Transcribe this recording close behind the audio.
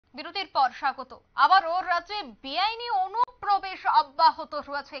বিরতির পর স্বাগত। আবারও রাজ্যে বেআইনি অনুপ্রবেশ অব্যাহত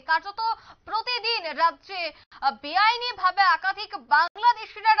রয়েছে। কার্যত প্রতিদিন রাজ্যে বেআইনি ভাবে একাধিক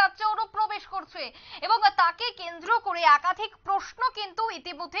বাংলাদেশিরা রাজ্যে অনুপ্রবেশ করছে এবং তাকে কেন্দ্র করে একাধিক প্রশ্ন কিন্তু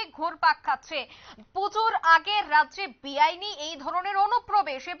ইতিমধ্যে ঘুরপাক খাচ্ছে। পুজোর আগে রাজ্যে বেআইনি এই ধরনের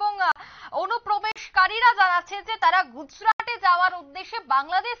অনুপ্রবেশ এবং অনুপ্রবেশকারীরা জানাচ্ছে যে তারা গুজরাটে যাওয়ার উদ্দেশ্যে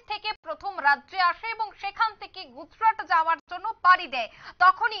বাংলাদেশ থেকে প্রথম রাজ্যে আসে এবং সেখান থেকে গুজরাট যাওয়ার জন্য পাড়ি দেয়।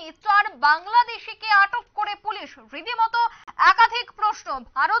 তখনই 4 বাংলাদেশিকে আটক করে পুলিশ। রীতিমতো একাধিক প্রশ্ন।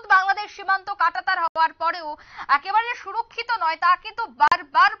 ভারত বাংলাদেশ সীমান্ত কাঁটাতার হওয়ার পরেও একেবারে সুরক্ষিত নয় তা কিন্তু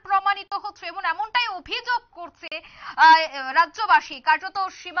বারবার প্রমাণিত হচ্ছে এবং এমনটাই অভিযোগ করছে রাজ্যবাসী। কার্যত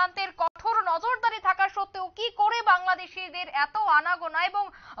সীমান্তের কঠোর নজরদারি থাকা সত্ত্বেও কি করে বাংলাদেশিদের এত আনাগোনা এবং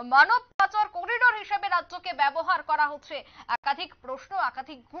মানব পাচার করিডোর হিসেবে রাজ্যকে ব্যবহার করা হচ্ছে, একাধিক প্রশ্ন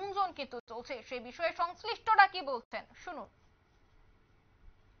একাধিক গুঞ্জন কিন্তু চলছে। সেই বিষয়ে সংশ্লিষ্টরা কি বলছেন শুনুন।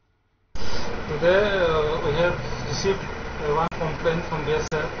 Today we have received one complaint from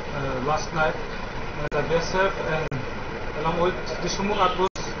BSF last night. The BSF and along with the Shumuk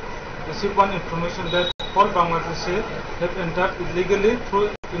outpost received one information that 4 Bangladeshi have entered illegally through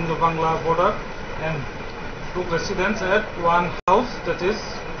Indo-Bangla border and took residence at one house, that is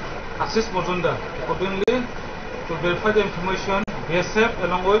Ashish Majumdar. Accordingly, to verify the information, BSF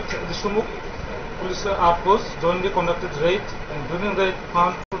along with the Shumuk police outpost jointly conducted raid, and during raid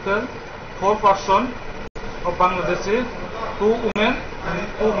found total 4 persons of Bangladeshi, 2 women and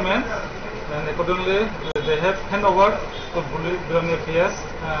 2 men, and accordingly they have hand over to Bulgaria PS.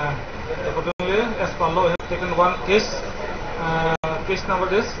 Accordingly, as per law, we have taken one case. Case number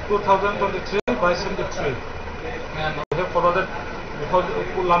is 2023/73, and we have forwarded before the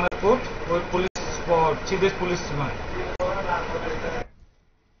Lamet Court with police for Chief Police Command.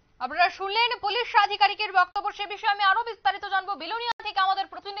 আপনারা শুনলেন police আধিকারিকের বক্তব্য। সে বিষয়ে আমি আরো বিস্তারিত জানবো। বিলোনিয়া থেকে আমাদের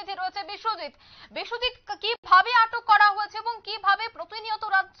প্রতিনিধি রয়েছে বিশ্বজিৎ। বিশ্বজিৎ, কিভাবে আটক করা হয়েছে এবং কিভাবে প্রতিনিয়ত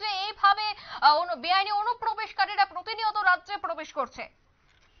রাজ্যে এইভাবে বেআইনি অনুপ্রবেশকারীরা প্রতিনিয়ত রাজ্যে প্রবেশ করছে?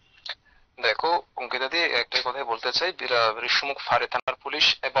 দেখো অঙ্কিতা দি, একটাই কথা বলতে চাই, ঋষিমুখ ফাঁড়ি থানার পুলিশ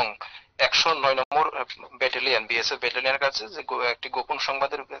এবং 109 নম্বর ব্যাটালিয়ন বিএসএফ ব্যাটালিয়নের কাছে যে একটি গোপন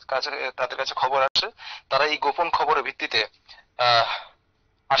সংবাদের কাছে তাদের কাছে খবর আসে। তারা এই গোপন খবরের ভিত্তিতে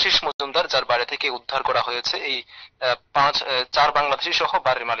আশিস মজুমদার, যার বাড়ি থেকে উদ্ধার করা হয়েছে এই 4 বাংলাদেশি সহ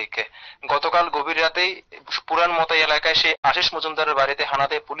বাড়ির মালিককে, গতকাল গভীর রাতেই পুরান মতাই এলাকায় সেই আশিস মজুমদারের বাড়িতে হানা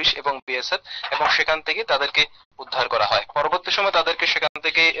দেয় পুলিশ এবং বিএসএফ এবং সেখান থেকে তাদেরকে উদ্ধার করা হয়। পরবর্তী সময় তাদেরকে সেখান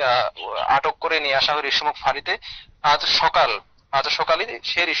থেকে আটক করে নিয়ে আসা হয় ঋষিমুখ ফাঁড়িতে। আজ সকালে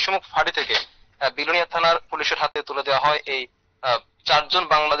সেই ঋষিমুখ ফাঁড়ি থেকে বিলোনিয়া থানার পুলিশের হাতে তুলে দেওয়া হয় এই 4 জন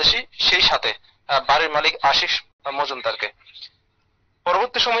বাংলাদেশি, সেই সাথে বাড়ির মালিক আশিস মজুমদারকে।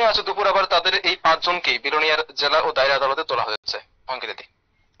 পরবর্তী সময়ে আজ দুপুর আবার তাদের এই 5 জনকে বিলোনিয়ার জেলা ও দায়রা আদালতে তোলা হয়েছে। অঙ্কিতা,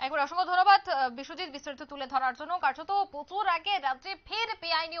 একবার অসংখ্য ধন্যবাদ বিশ্বজিৎ বিস্তারিত তুলে ধরার জন্য। কার্যত পুজোর আগে রাজ্যে ফের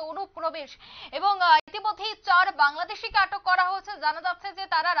বেআইনি অনুপ্রবেশ এবং ইতিমধ্যেই 4 বাংলাদেশিকে আটক করা হয়েছে। জানা যাচ্ছে যে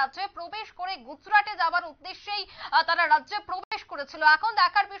তারা রাজ্যে প্রবেশ করে গুজরাটে যাবার উদ্দেশ্যেই তারা রাজ্যে প্রবেশ করেছিল। এখন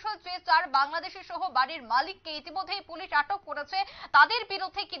দেখার বিষয় যে 4 বাংলাদেশি সহ বাড়ির মালিককে ইতিমধ্যেই পুলিশ আটক করেছে, তাদের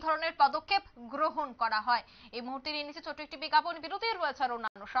বিরুদ্ধে কি ধরনের পদক্ষেপ গ্রহণ করা হয়। এই মুহূর্তে নিয়ে নিচ্ছে ছোট্ট একটি বিজ্ঞাপন বিরতি, রয়েছে আর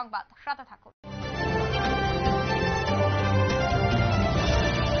অন্যান্য সংবাদ, সাথে থাকুন।